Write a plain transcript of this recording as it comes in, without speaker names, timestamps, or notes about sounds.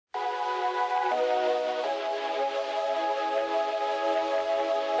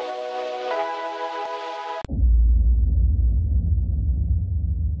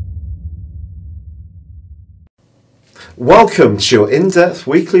Welcome to your in-depth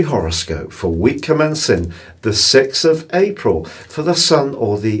weekly horoscope for week commencing the 6th of April for the Sun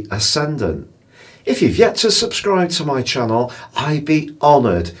or the Ascendant. If you've yet to subscribe to my channel, I'd be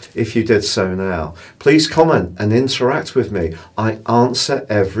honoured if you did so now. Please comment and interact with me. I answer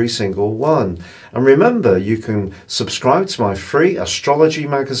every single one. And remember, you can subscribe to my free astrology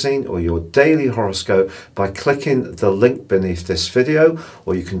magazine or your daily horoscope by clicking the link beneath this video,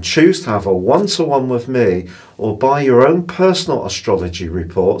 or you can choose to have a one-to-one with me or buy your own personal astrology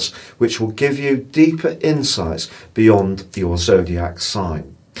reports, which will give you deeper insights beyond your zodiac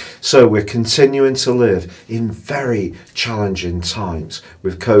sign. So we're continuing to live in very challenging times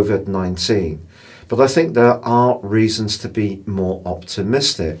with COVID-19. But I think there are reasons to be more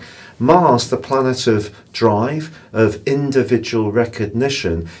optimistic. Mars, the planet of drive, of individual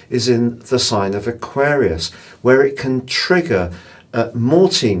recognition, is in the sign of Aquarius, where it can trigger more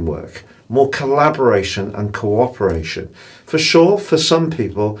teamwork, more collaboration and cooperation. For sure, for some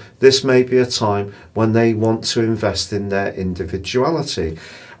people, this may be a time when they want to invest in their individuality.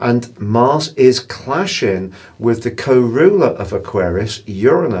 And Mars is clashing with the co-ruler of Aquarius,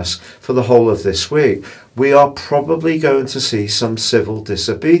 Uranus, for the whole of this week. We are probably going to see some civil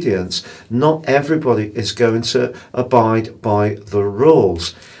disobedience. Not everybody is going to abide by the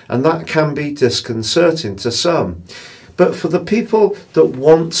rules, and that can be disconcerting to some. But for the people that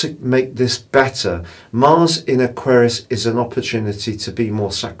want to make this better, Mars in Aquarius is an opportunity to be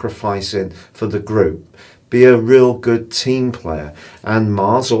more sacrificing for the group, be a real good team player. And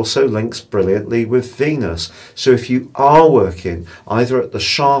Mars also links brilliantly with Venus. So if you are working either at the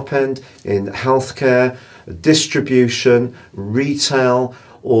sharp end in healthcare, distribution, retail,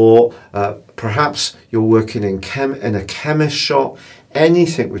 or perhaps you're working in a chemist shop,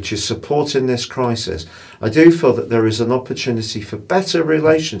 anything which is supporting this crisis, I do feel that there is an opportunity for better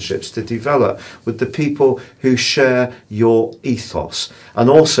relationships to develop with the people who share your ethos. And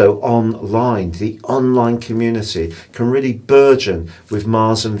also online, the online community can really burgeon with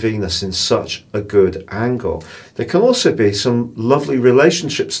Mars and Venus in such a good angle. There can also be some lovely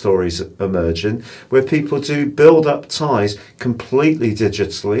relationship stories emerging where people do build up ties completely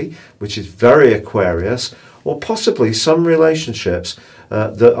digitally, which is very Aquarius, or possibly some relationships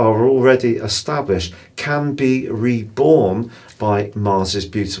that are already established can be reborn by Mars's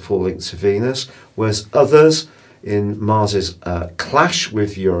beautiful link to Venus, whereas others in Mars's clash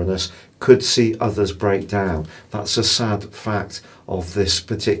with Uranus could see others break down. That's a sad fact of this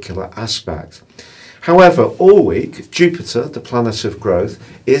particular aspect. However, all week, Jupiter, the planet of growth,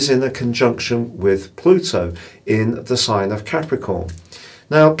 is in a conjunction with Pluto in the sign of Capricorn.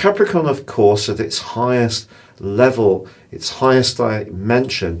 Now, Capricorn, of course, at its highest level, its highest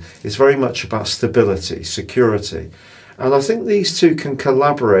dimension, is very much about stability, security. And I think these two can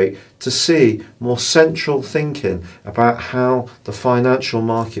collaborate to see more central thinking about how the financial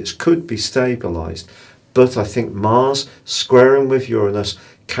markets could be stabilised. But I think Mars squaring with Uranus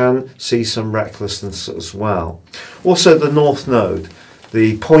can see some recklessness as well. Also the North Node,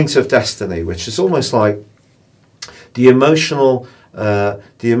 the point of destiny, which is almost like the emotional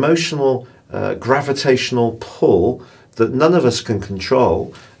gravitational pull that none of us can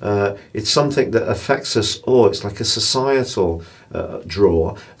control. It's something that affects us all. It's like a societal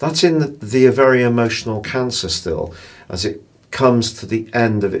draw. That's in the very emotional Cancer still. As it comes to the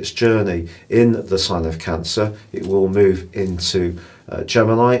end of its journey in the sign of Cancer, it will move into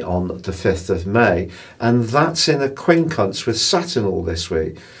Gemini on the 5th of May, and that's in a quincunx with Saturn all this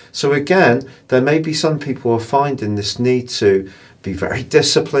week. So again, there may be some people who are finding this need to be very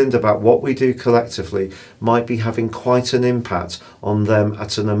disciplined about what we do collectively might be having quite an impact on them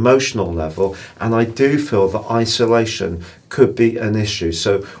at an emotional level, and I do feel that isolation could be an issue.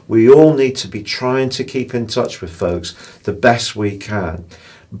 So we all need to be trying to keep in touch with folks the best we can.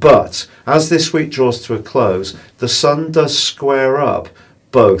 But as this week draws to a close, the Sun does square up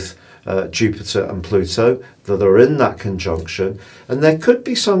both Jupiter and Pluto that are in that conjunction, and there could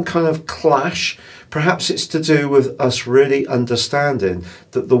be some kind of clash. Perhaps it's to do with us really understanding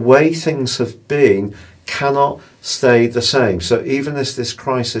that the way things have been cannot stay the same. So even as this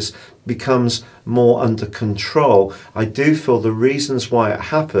crisis becomes more under control, I do feel the reasons why it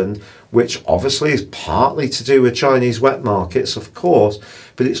happened, which obviously is partly to do with Chinese wet markets, of course,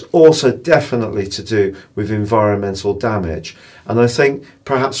 but it's also definitely to do with environmental damage. And I think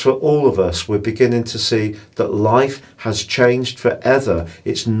perhaps for all of us, we're beginning to see that life has changed forever.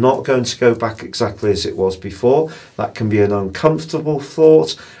 It's not going to go back exactly as it was before. That can be an uncomfortable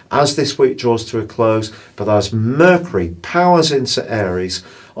thought as this week draws to a close, but as Mercury powers into Aries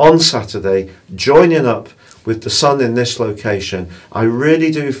on Saturday, joining up with the sun in this location, I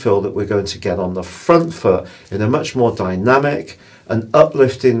really do feel that we're going to get on the front foot in a much more dynamic and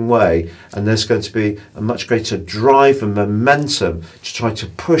uplifting way, and there's going to be a much greater drive and momentum to try to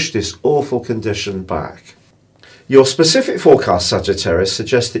push this awful condition back. Your specific forecast, Sagittarius,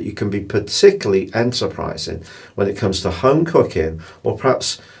 suggests that you can be particularly enterprising when it comes to home cooking, or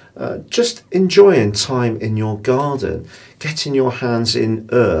perhaps just enjoying time in your garden. Getting your hands in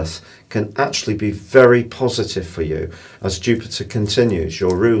earth can actually be very positive for you, as Jupiter continues,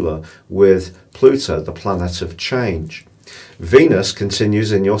 your ruler, with Pluto, the planet of change. Venus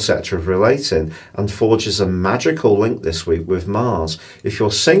continues in your sector of relating and forges a magical link this week with Mars. If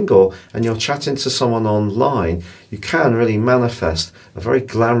you're single and you're chatting to someone online, you can really manifest a very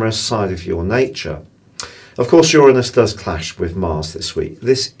glamorous side of your nature. Of course, Uranus does clash with Mars this week.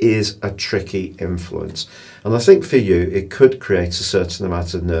 This is a tricky influence, and I think for you it could create a certain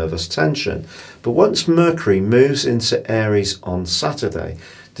amount of nervous tension. But once Mercury moves into Aries on Saturday,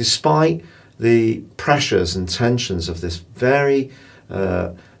 despite the pressures and tensions of this very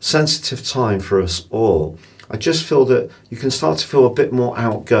sensitive time for us all, I just feel that you can start to feel a bit more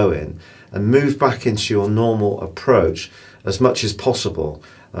outgoing and move back into your normal approach as much as possible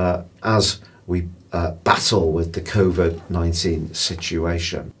as we battle with the COVID-19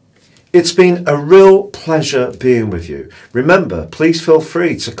 situation. It's been a real pleasure being with you. Remember, please feel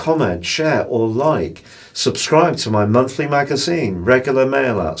free to comment, share or like. Subscribe to my monthly magazine, regular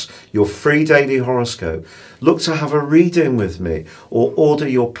mail-outs, your free daily horoscope. Look to have a reading with me or order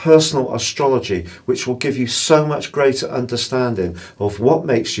your personal astrology, which will give you so much greater understanding of what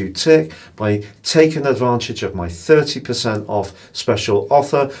makes you tick by taking advantage of my 30% off special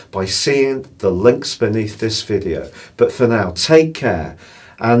offer by seeing the links beneath this video. But for now, take care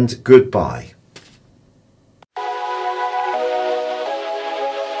and goodbye.